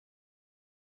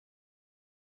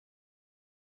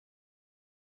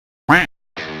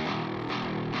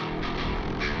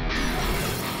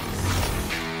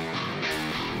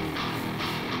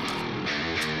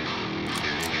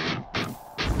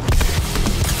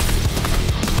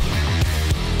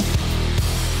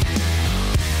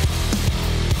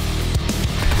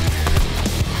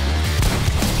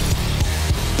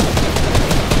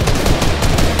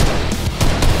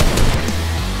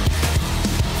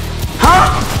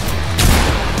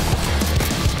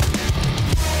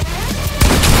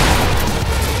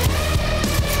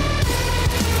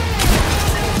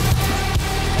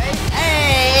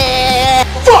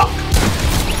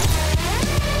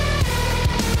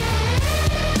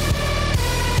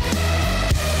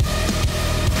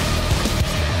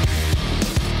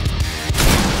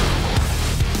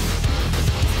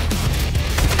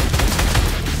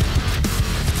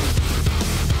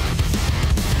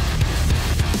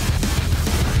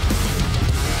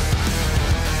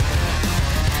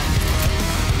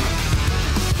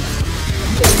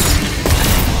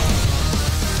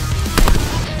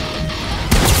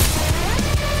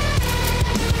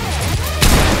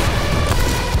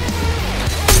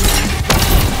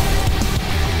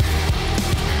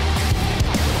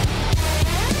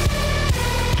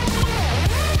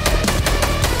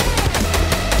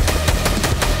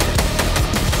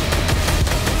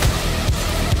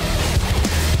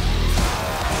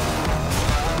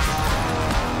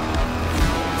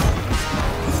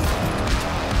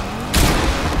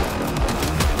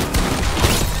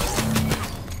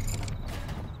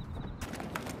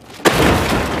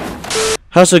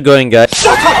How's it going, guys?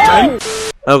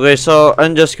 Okay, so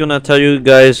I'm just gonna tell you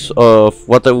guys of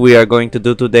what we are going to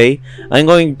do today. I'm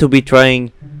going to be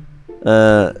trying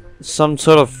some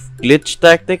sort of glitch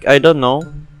tactic. I don't know.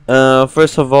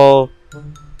 First of all,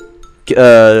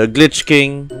 Glitch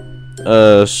King.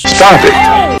 Stop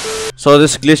it! So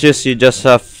this glitch is you just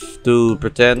have to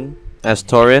pretend as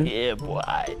Torin. Yeah, boy.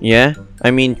 Yeah,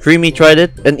 I mean Creamy tried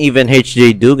it, and even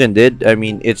HJ Dugan did. I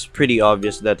mean, it's pretty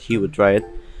obvious that he would try it,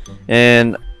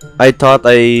 and I thought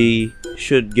I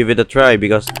should give it a try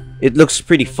because it looks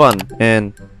pretty fun,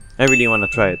 and I really want to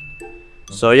try it.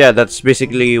 So yeah, that's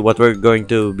basically what we're going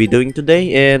to be doing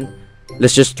today, and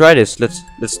let's just try this.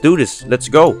 Let's do this. Let's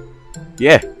go.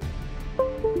 Yeah.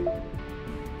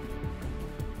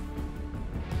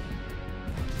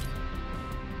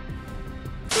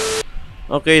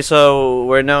 Okay, so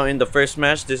we're now in the first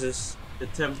match. This is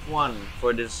attempt 1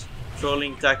 for this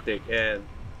trolling tactic, and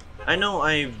I know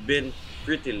I've been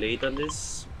pretty late on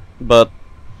this, but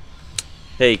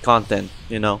hey, content,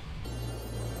 you know.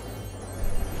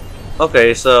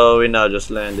 Okay, so we now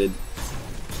just landed,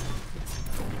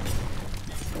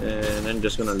 and I'm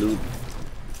just gonna loot.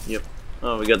 Yep.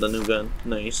 Oh, we got the new gun.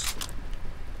 Nice.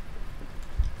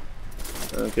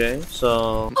 Okay,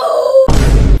 so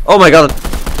oh my god.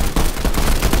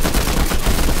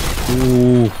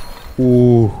 Ooh.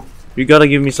 You gotta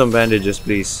give me some bandages,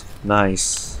 please.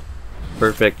 Nice.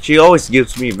 Perfect. She always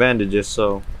gives me bandages,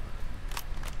 so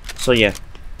yeah.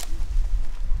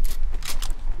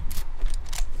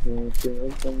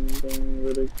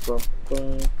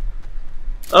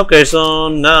 Okay, so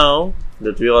now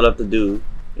that we all have to do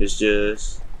is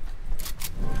just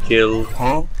kill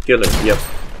her. Yep.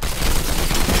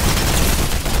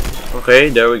 Okay,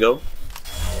 there we go.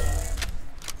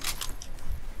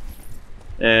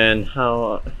 And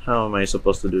how am I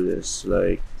supposed to do this?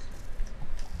 Like,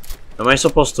 am I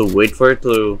supposed to wait for it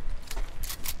to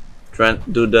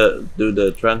do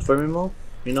the transforming mode?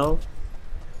 You know?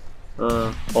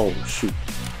 Oh shoot.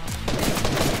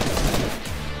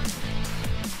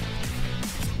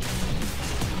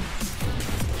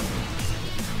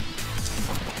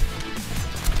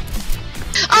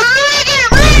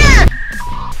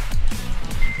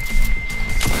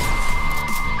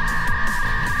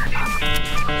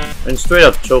 I'm straight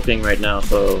up choking right now,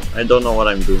 so I don't know what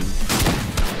I'm doing.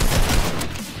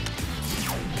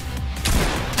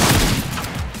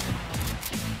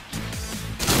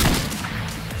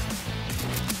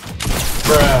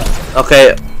 Bruh.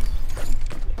 Okay.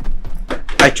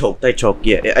 I choked,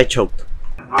 yeah, I choked.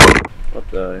 What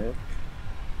the heck?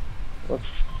 What?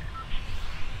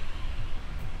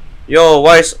 Yo,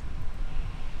 why is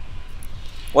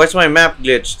my map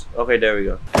glitched? Okay, there we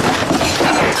go.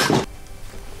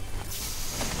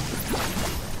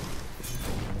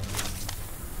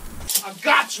 I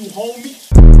got you, homie.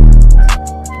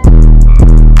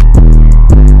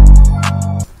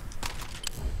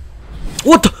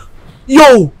 What the?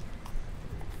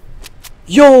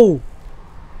 Yo!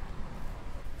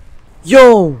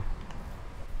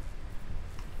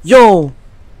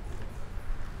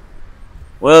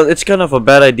 Well, it's kind of a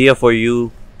bad idea for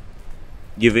you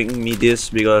giving me this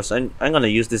because I'm gonna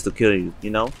use this to kill you, you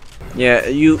know? Yeah,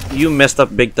 you messed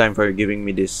up big time for giving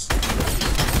me this.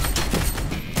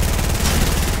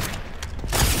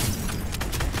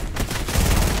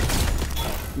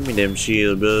 Give me them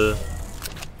shield, bro.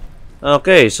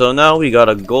 Okay, so now we got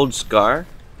a gold scar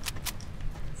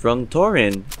from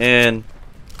Torin, and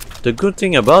the good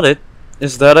thing about it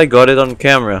is that I got it on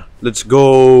camera. Let's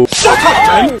go.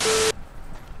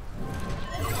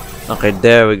 Okay,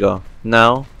 there we go.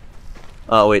 Now,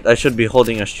 wait, I should be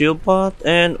holding a shield pot,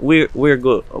 and we're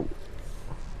good.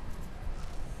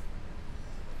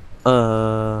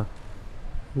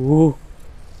 Woo.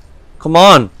 Come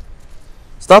on,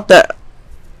 stop that.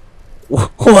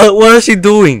 What is he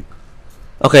doing?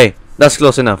 Okay, that's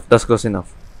close enough. That's close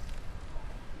enough.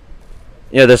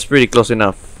 Yeah, that's pretty close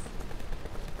enough.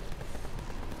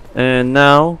 And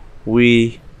now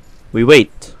we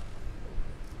wait.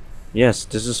 Yes,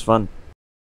 this is fun.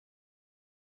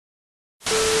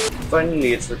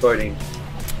 Finally, it's recording.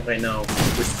 Okay, now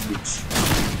this is glitch.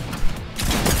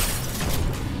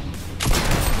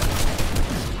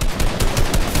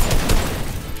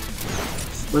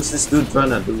 What's this dude trying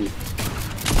to do?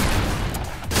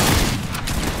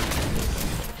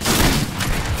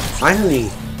 Finally!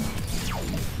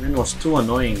 Man was too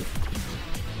annoying.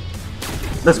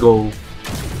 Let's go.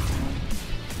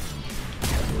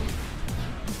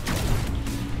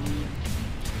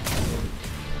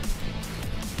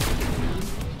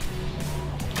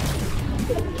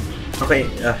 Okay,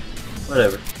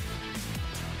 whatever.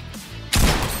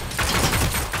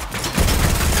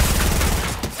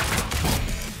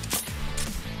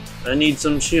 I need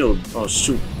some shield. Oh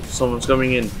shoot, someone's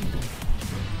coming in.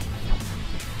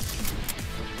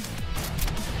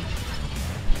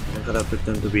 I gotta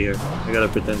pretend to be here. I gotta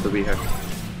pretend to be here.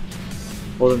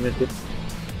 Hold a minute.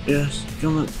 Yes,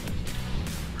 come on.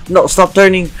 No, stop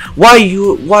turning. Why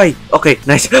you? Why? Okay,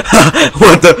 nice.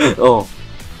 What the? Oh.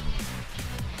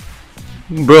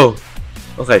 Bro.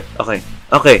 Okay, okay,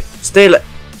 okay. Stay like.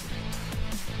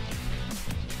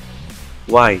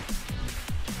 Why?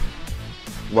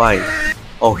 Why?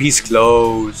 Oh, he's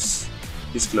close.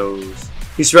 He's close.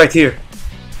 He's right here.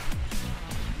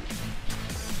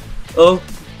 Oh,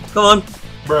 come on.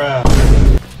 Bruh.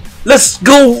 Let's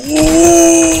go!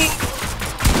 Ooh!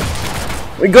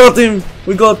 We got him!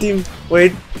 We got him!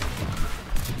 Wait.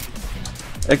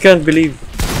 I can't believe.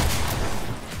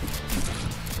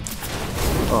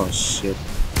 Oh shit.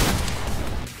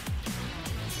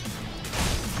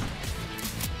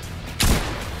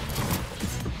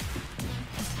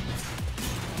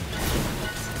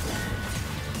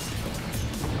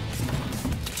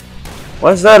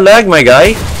 What's that lag, my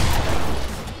guy?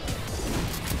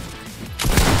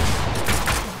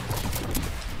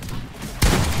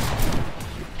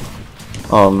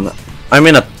 I'm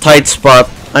in a tight spot.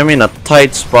 I'm in a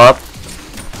tight spot.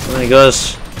 Oh my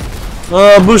gosh.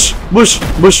 Bush, bush,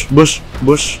 bush, bush,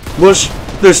 bush, bush.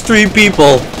 There's 3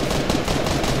 people.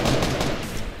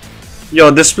 Yo,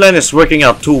 this plan is working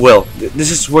out too well. This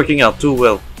is working out too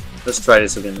well. Let's try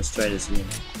this again. Let's try this again.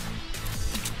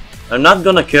 I'm not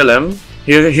gonna kill him.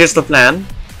 Here's the plan.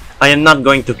 I am not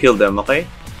going to kill them, okay?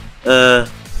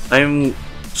 I'm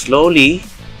slowly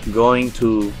going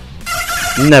to...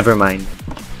 Never mind.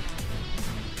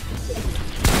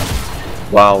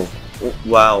 Wow.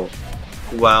 Wow.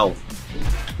 Wow.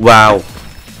 Wow.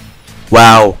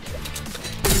 Wow.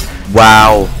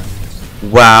 Wow.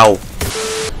 Wow.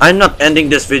 I'm not ending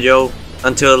this video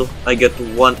until I get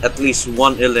at least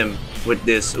one elim with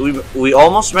this. We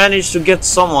almost managed to get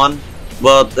someone,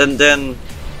 but and then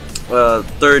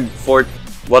third, fourth,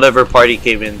 whatever party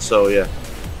came in. So yeah.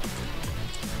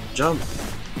 Jump.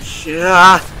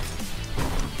 Yeah.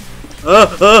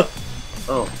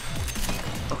 Oh.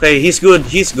 Okay, he's good.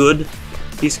 He's good.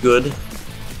 He's good.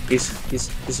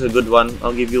 He's a good one.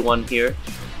 I'll give you one here.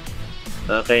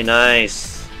 Okay,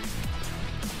 nice.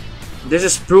 This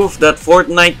is proof that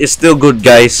Fortnite is still good,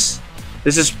 guys.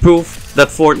 This is proof that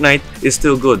Fortnite is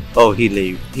still good. Oh, he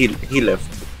left.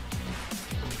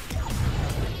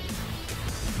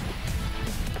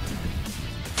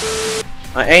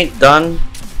 I ain't done.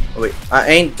 Wait, I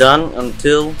ain't done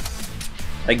until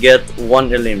I get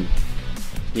one elim.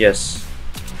 Yes.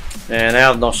 And I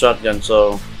have no shotgun,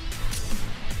 so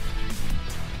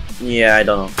yeah, I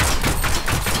don't know.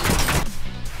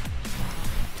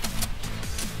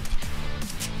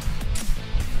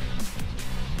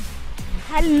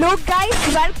 Hello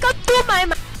guys, welcome to my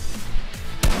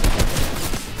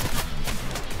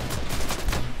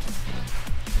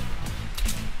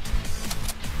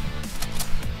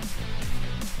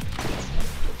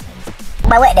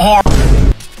But what the hell?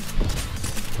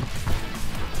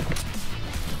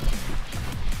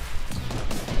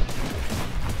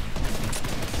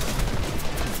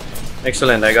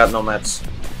 Excellent, I got no mats.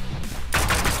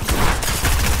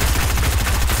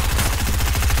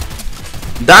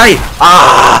 Die!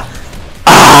 Ah!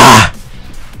 Ah!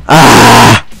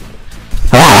 Ah!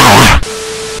 Ah!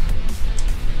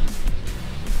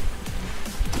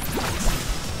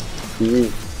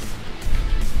 Ooh.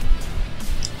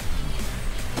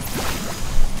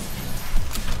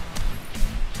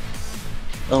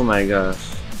 Oh my gosh.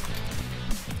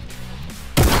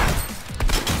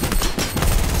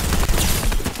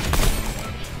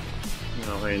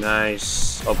 Okay,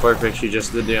 nice. Oh, perfect. She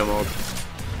just did the emote.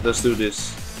 Let's do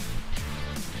this.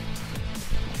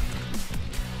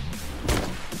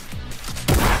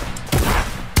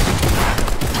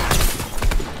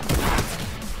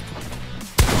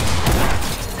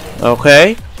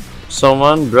 Okay.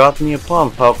 Someone brought me a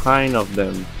pump. How kind of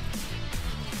them.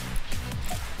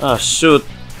 Ah, shoot.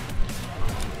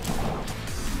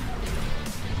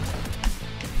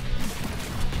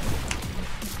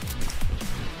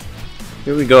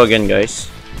 Here we go again, guys.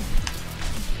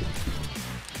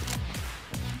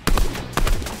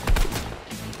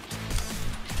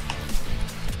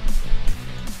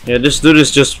 Yeah, this dude is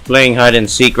just playing hide and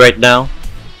seek right now.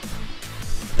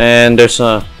 And there's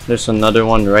another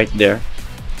one right there.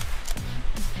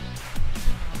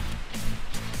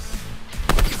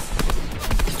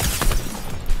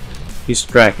 He's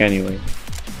cracked anyway.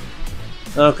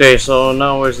 Okay, so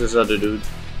now where's this other dude?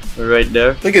 Right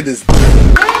there. Look at this.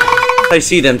 I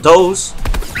see them toes.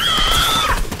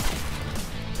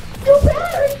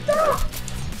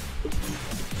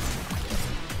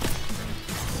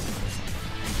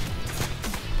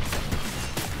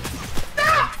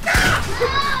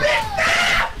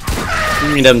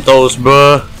 Give me them toes,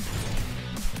 bruh.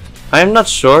 I'm not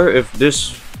sure if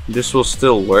this will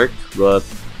still work, but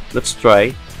let's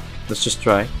try. Let's just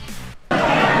try.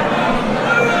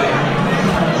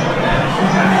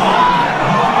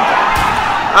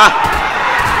 Ah!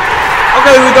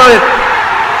 Okay, we got it!